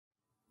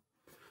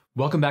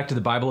Welcome back to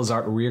The Bible is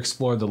Art, where we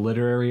explore the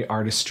literary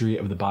artistry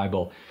of the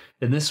Bible.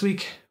 And this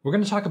week, we're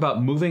going to talk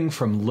about moving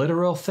from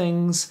literal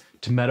things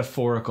to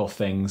metaphorical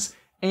things,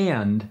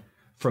 and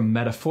from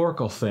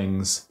metaphorical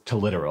things to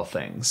literal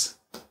things.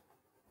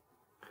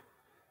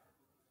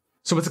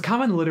 So it's a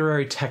common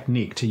literary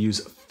technique to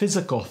use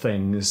physical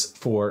things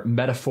for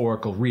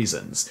metaphorical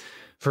reasons.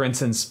 For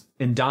instance,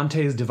 in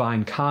Dante's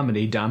Divine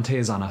Comedy, Dante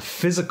is on a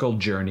physical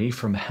journey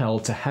from hell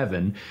to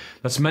heaven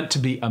that's meant to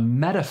be a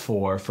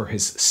metaphor for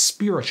his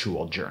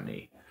spiritual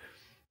journey.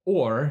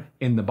 Or,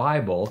 in the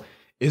Bible,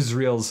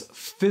 Israel's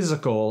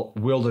physical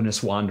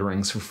wilderness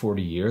wanderings for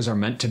 40 years are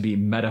meant to be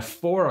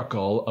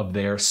metaphorical of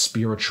their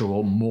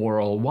spiritual,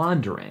 moral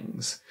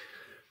wanderings.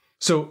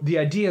 So the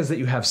idea is that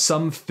you have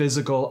some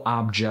physical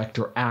object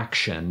or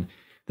action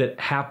that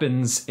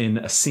happens in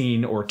a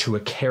scene or to a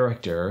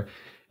character,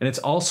 and it's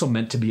also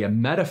meant to be a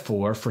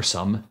metaphor for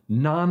some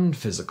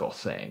non-physical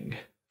thing.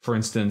 For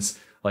instance,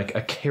 like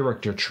a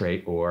character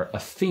trait or a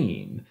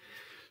theme.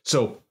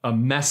 So a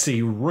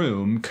messy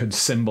room could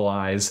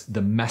symbolize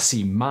the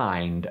messy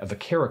mind of a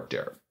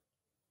character.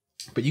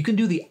 But you can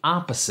do the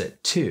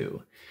opposite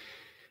too.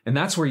 And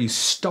that's where you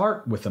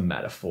start with a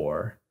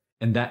metaphor,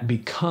 and that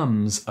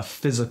becomes a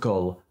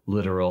physical,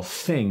 literal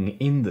thing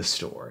in the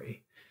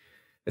story.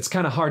 It's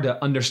kind of hard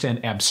to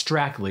understand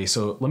abstractly,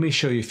 so let me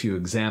show you a few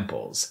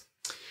examples.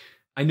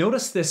 I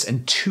noticed this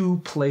in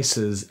two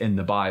places in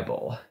the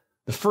Bible.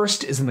 The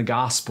first is in the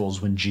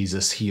Gospels when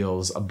Jesus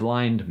heals a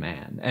blind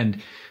man. And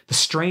the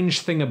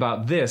strange thing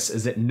about this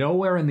is that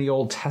nowhere in the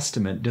Old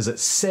Testament does it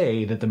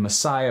say that the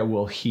Messiah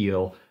will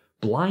heal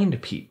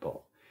blind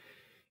people.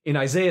 In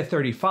Isaiah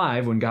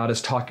 35, when God is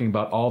talking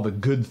about all the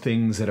good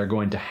things that are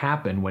going to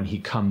happen when he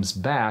comes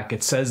back,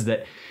 it says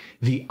that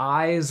the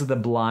eyes of the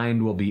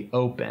blind will be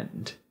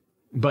opened.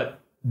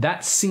 But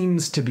that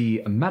seems to be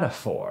a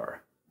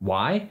metaphor.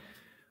 Why?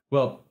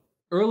 Well,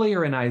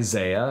 earlier in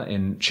Isaiah,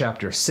 in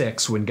chapter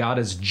 6, when God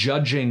is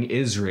judging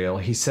Israel,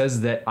 he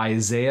says that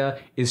Isaiah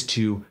is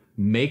to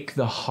make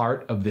the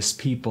heart of this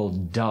people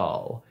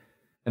dull,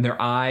 and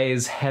their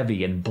eyes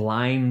heavy, and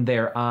blind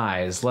their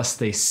eyes, lest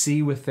they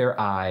see with their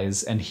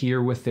eyes, and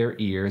hear with their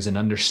ears, and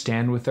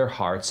understand with their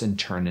hearts, and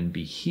turn and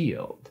be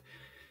healed.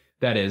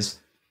 That is,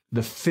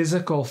 the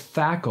physical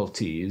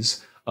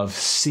faculties of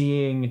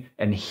seeing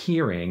and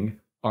hearing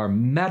are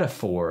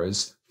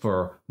metaphors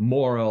for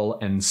moral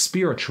and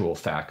spiritual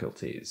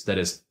faculties. That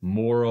is,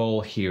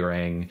 moral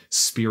hearing,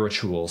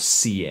 spiritual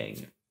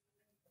seeing.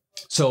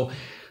 So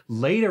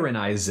later in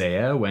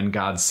Isaiah, when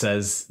God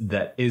says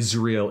that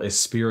Israel is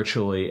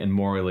spiritually and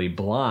morally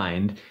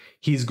blind,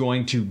 he's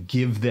going to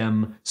give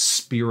them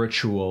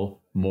spiritual,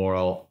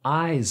 moral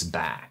eyes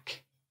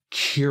back,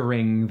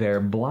 curing their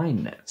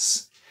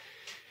blindness.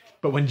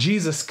 But when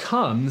Jesus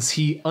comes,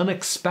 he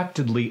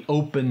unexpectedly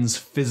opens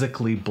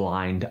physically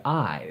blind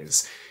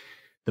eyes.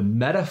 The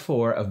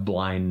metaphor of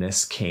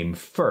blindness came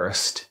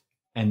first,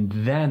 and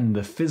then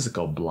the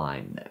physical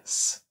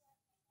blindness.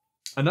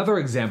 Another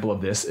example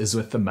of this is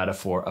with the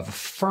metaphor of a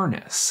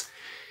furnace.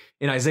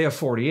 In Isaiah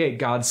 48,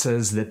 God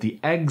says that the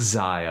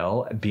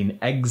exile, being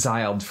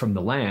exiled from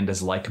the land,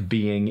 is like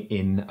being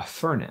in a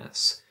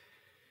furnace.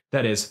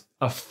 That is,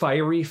 a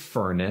fiery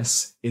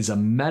furnace is a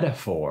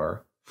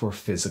metaphor for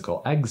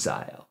physical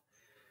exile.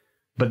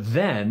 But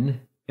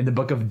then, in the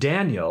book of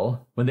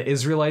Daniel, when the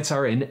Israelites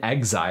are in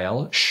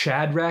exile,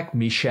 Shadrach,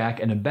 Meshach,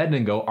 and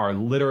Abednego are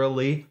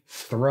literally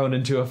thrown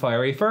into a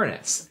fiery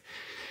furnace.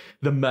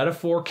 The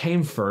metaphor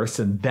came first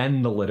and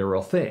then the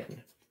literal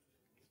thing.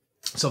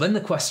 So then the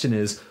question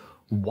is,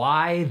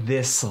 why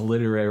this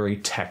literary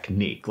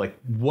technique? Like,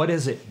 what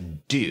does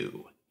it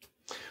do?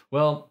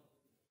 Well,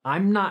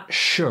 I'm not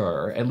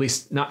sure, at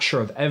least not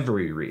sure of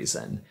every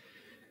reason,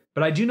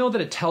 but I do know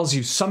that it tells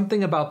you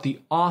something about the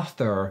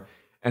author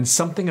and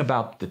something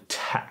about the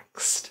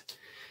text.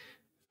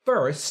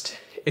 First,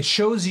 it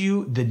shows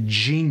you the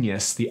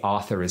genius the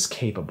author is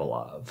capable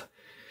of.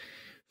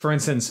 For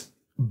instance,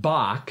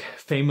 Bach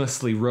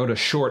famously wrote a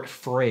short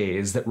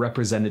phrase that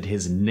represented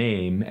his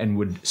name and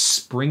would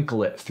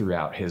sprinkle it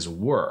throughout his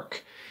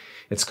work.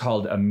 It's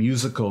called a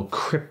musical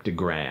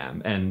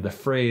cryptogram, and the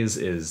phrase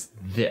is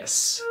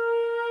this.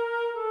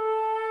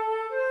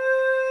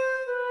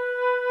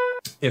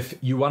 If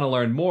you want to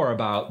learn more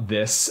about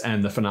this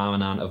and the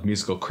phenomenon of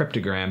musical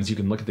cryptograms, you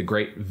can look at the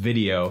great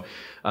video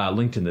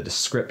linked in the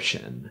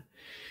description.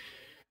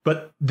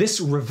 But this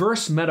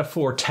reverse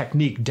metaphor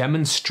technique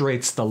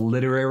demonstrates the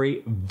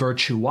literary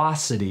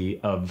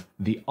virtuosity of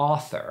the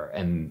author,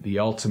 and the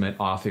ultimate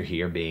author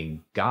here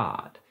being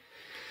God.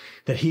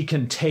 That he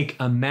can take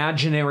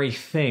imaginary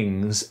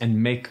things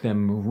and make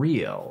them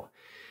real,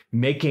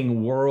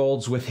 making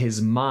worlds with his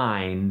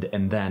mind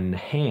and then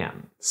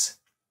hands.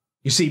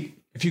 You see,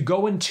 if you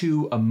go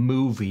into a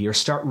movie or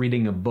start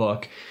reading a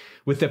book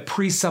with a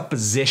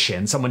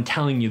presupposition, someone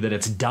telling you that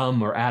it's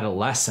dumb or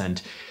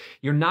adolescent,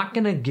 you're not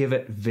going to give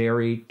it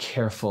very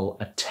careful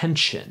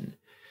attention.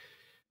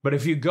 But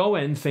if you go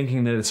in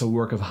thinking that it's a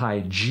work of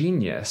high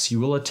genius, you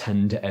will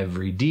attend to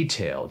every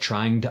detail,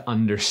 trying to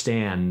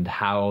understand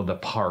how the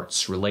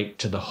parts relate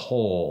to the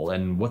whole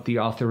and what the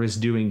author is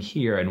doing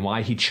here and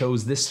why he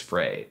chose this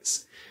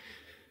phrase.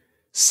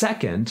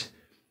 Second,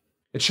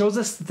 it shows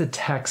us that the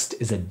text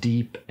is a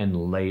deep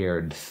and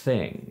layered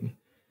thing,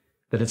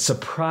 that it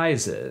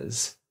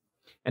surprises.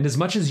 And as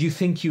much as you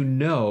think you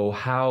know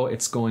how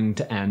it's going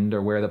to end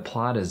or where the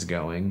plot is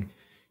going,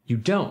 you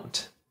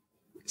don't.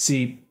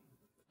 See,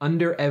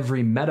 under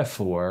every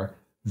metaphor,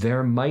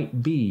 there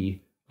might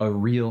be a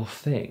real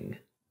thing.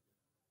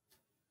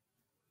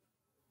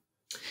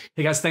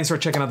 Hey guys, thanks for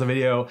checking out the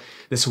video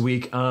this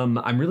week.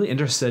 I'm really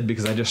interested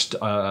because I just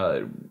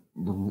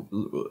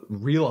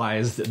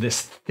realized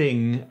this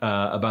thing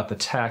about the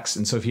text.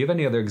 And so if you have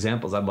any other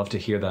examples, I'd love to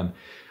hear them.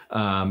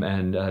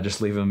 And just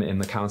leave them in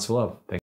the comments below. Thanks.